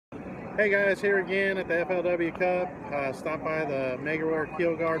Hey guys, here again at the FLW Cup. Stop by the MegaWare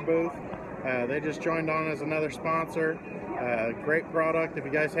KeelGuard booth. They just joined on as another sponsor. Great product. If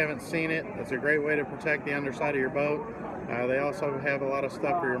you guys haven't seen it, it's a great way to protect the underside of your boat. They also have a lot of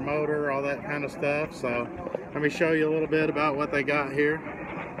stuff for your motor, all that kind of stuff. So let me show you a little bit about what they got here.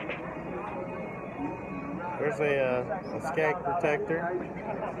 There's a skeg protector.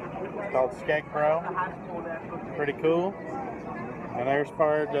 It's called Skeg Pro. Pretty cool. And there's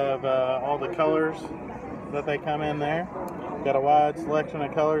part of all the colors that they come in there. Got a wide selection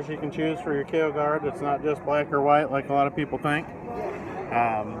of colors you can choose for your KeelGuard. It's not just black or white like a lot of people think.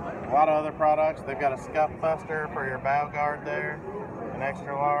 A lot of other products. They've got a scuff buster for your bow guard there, an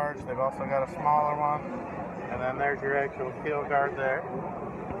extra large. They've also got a smaller one. And then there's your actual KeelGuard there.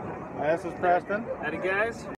 This is Preston. Howdy guys.